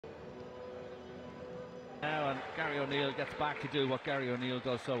and Gary O'Neill gets back to do what Gary O'Neill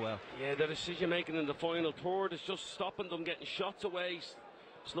does so well. Yeah, the decision making in the final third is just stopping them getting shots away.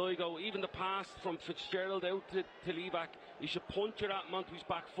 Sligo, even the pass from Fitzgerald out to Levac, he should puncture that man onto his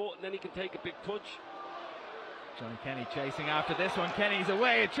back foot and then he can take a big touch. Johnny Kenny chasing after this one. Kenny's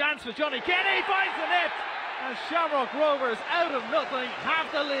away, a chance for Johnny Kenny, finds the net, and Shamrock Rovers out of nothing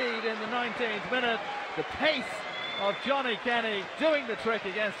have the lead in the 19th minute. The pace of Johnny Kenny doing the trick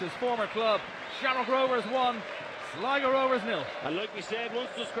against his former club. Shamrock Rovers 1, Sligo Rovers 0. And like we said, once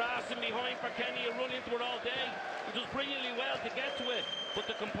there's grass in behind for Kenny, he'll run into it all day. He does brilliantly well to get to it, but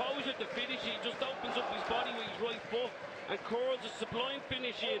the composure to finish, he just opens up his body with his right foot and curls a sublime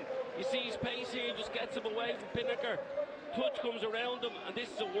finish in. You see his pace here, just gets him away from Pinnaker. Touch comes around him, and this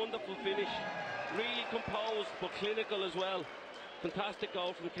is a wonderful finish. Really composed, but clinical as well. Fantastic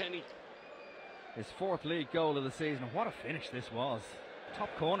goal from Kenny. His 4th league goal of the season. What a finish this was. Top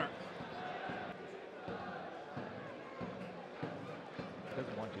corner.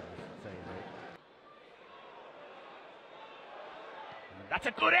 Doesn't want you to say it. That's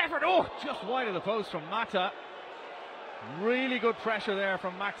a good effort. Oh, just wide of the post from Mata. Really good pressure there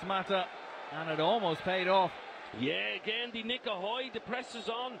from Max Mata, and it almost paid off. Yeah, again, they nick a high, the press is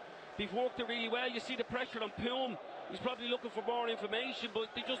on. They've worked it really well. You see the pressure on Poom. He's probably looking for more information, but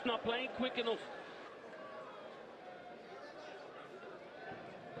they're just not playing quick enough.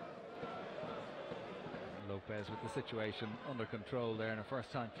 Lopez with the situation under control there, and a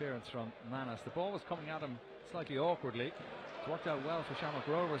first-time clearance from Manas. The ball was coming at him slightly awkwardly. It's worked out well for Shamrock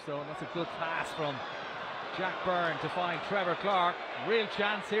Rovers though, and that's a good pass from Jack Byrne to find Trevor Clark. Real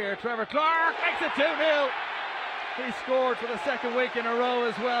chance here. Trevor Clark makes it 2-0. He scored for the 2nd week in a row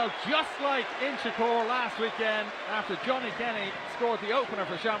as well, just like Inchicore last weekend after Johnny Kenny scored the opener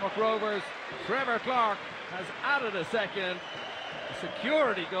for Shamrock Rovers. Trevor Clark has added a second. A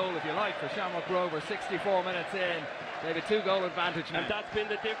security goal, if you like, for Shamrock Rovers. 64 minutes in. They have a 2-goal advantage now. And that's been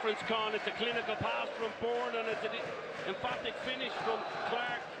the difference, Con. It's a clinical pass from Bourne and it's an emphatic finish from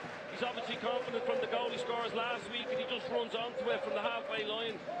Clark. He's obviously confident from the goal he scores last week, and he just runs onto it from the halfway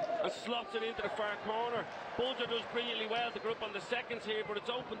line and slots it into the far corner. Bolger does brilliantly well to get up on the seconds here, but it's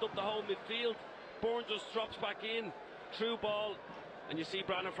opened up the whole midfield. Bourne just drops back in, through ball, and you see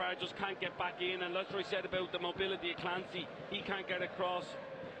Brandon Farr just can't get back in, and that's what I said about the mobility of Clancy. He can't get across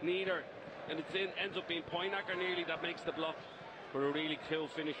neither, and it ends up being Poinacker nearly that makes the block. But a really cool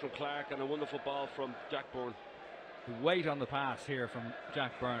finish from Clark and a wonderful ball from Jack Byrne. The weight on the pass here from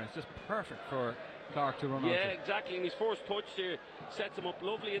Jack Byrne is just perfect for Clark to run onto. Yeah, exactly, and his first touch here sets him up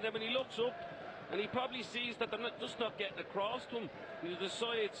lovely, and then when he looks up and he probably sees that they're just not getting across to him, he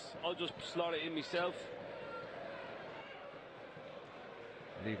decides, I'll just slot it in myself.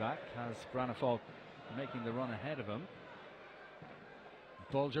 Levac has Branifolk making the run ahead of him.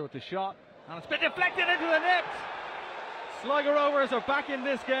 Bolger with the shot, and it's been deflected into the net. Sligo Rovers are back in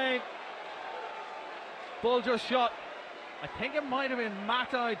this game. Bolger's shot, I think it might have been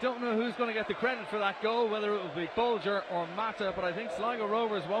Mata. I don't know who's going to get the credit for that goal, whether it will be Bolger or Mata, but I think Sligo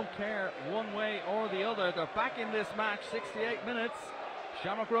Rovers won't care one way or the other. They're back in this match, 68 minutes.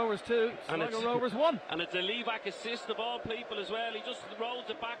 Shamrock Rovers 2, Sligo Rovers 1. And it's a Levac assist of all people as well. He just rolls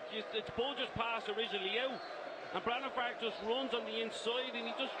it back. It's Bolger's pass originally out, and Brandon Farr just runs on the inside and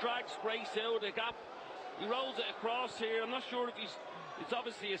he just drags Grace out of the gap. He rolls it across here. I'm not sure if it's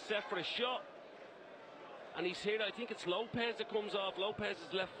obviously a set for a shot. And he's hit, I think it's Lopez that comes off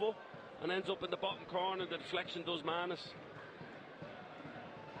Lopez's left foot and ends up in the bottom corner. The deflection does Manas.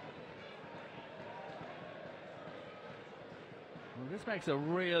 Well, this makes a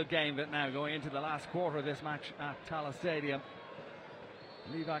real game of it now going into the last quarter of this match at Tallaght Stadium.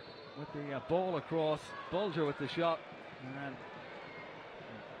 Levac with the ball across, Bolger with the shot, and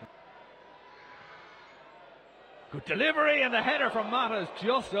good delivery, and the header from Mata is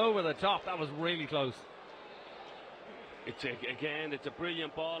just over the top. That was really close. It's a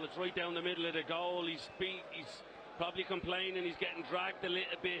brilliant ball. It's right down the middle of the goal. He's probably complaining. He's getting dragged a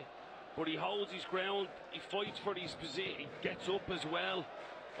little bit, but he holds his ground. He fights for his position. He gets up as well.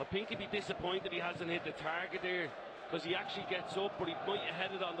 I think he'd be disappointed he hasn't hit the target there, because he actually gets up, but he might have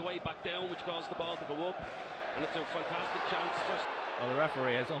headed on the way back down, which caused the ball to go up. And it's a fantastic chance for. Well, the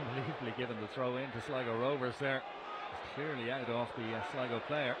referee has unbelievably given the throw in to Sligo Rovers there. It's clearly out off the Sligo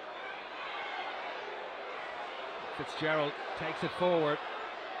player. Fitzgerald takes it forward,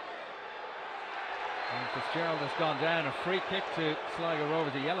 and Fitzgerald has gone down. A free kick to Sligo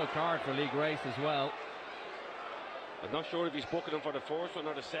Rovers, a yellow card for Lee Grace as well. I'm not sure if he's booking him for the first one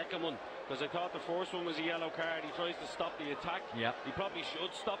or the second one, because I thought the first one was a yellow card. He tries to stop the attack. Yep. He probably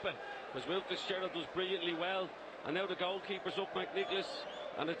should stop it, because Will Fitzgerald does brilliantly well, and now the goalkeeper's up, McNicholas,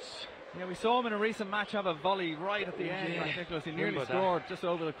 and it's Yeah, we saw him in a recent match have a volley right at the end. Yeah. Nicholas, he nearly scored just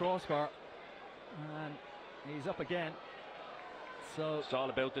over the crossbar, and he's up again. So it's all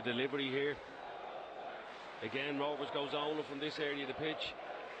about the delivery here. Again, Rovers goes on from this area of the pitch.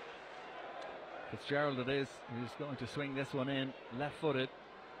 Fitzgerald it is, who's going to swing this one in, left-footed.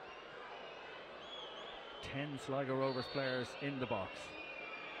 10 Sligo Rovers players in the box,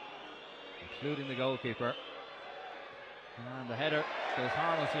 including the goalkeeper. And the header goes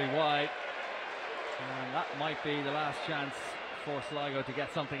harmlessly wide. And that might be the last chance for Sligo to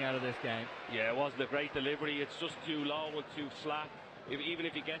get something out of this game. Yeah, it wasn't a great delivery. It's just too low and too flat. Even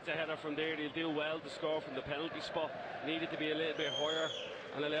if he gets a header from there, he'll do well to score from the penalty spot. Needed to be a little bit higher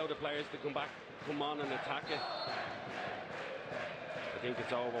and allow the players to come on and attack it. I think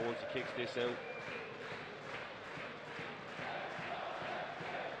it's over once he kicks this out.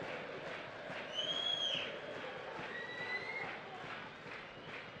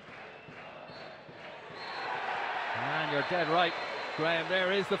 And you're dead right, Graham.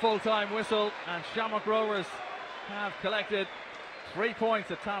 There is the full-time whistle, and Shamrock Rovers have collected 3 points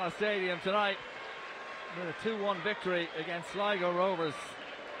at Tallaght Stadium tonight with a 2-1 victory against Sligo Rovers.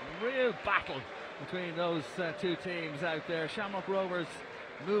 Real battle between those two teams out there. Shamrock Rovers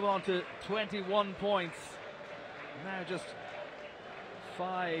move on to 21 points. Now just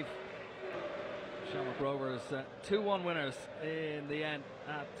 5. Shamrock Rovers 2-1 winners in the end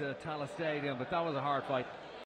at Tallaght Stadium, but that was a hard fight.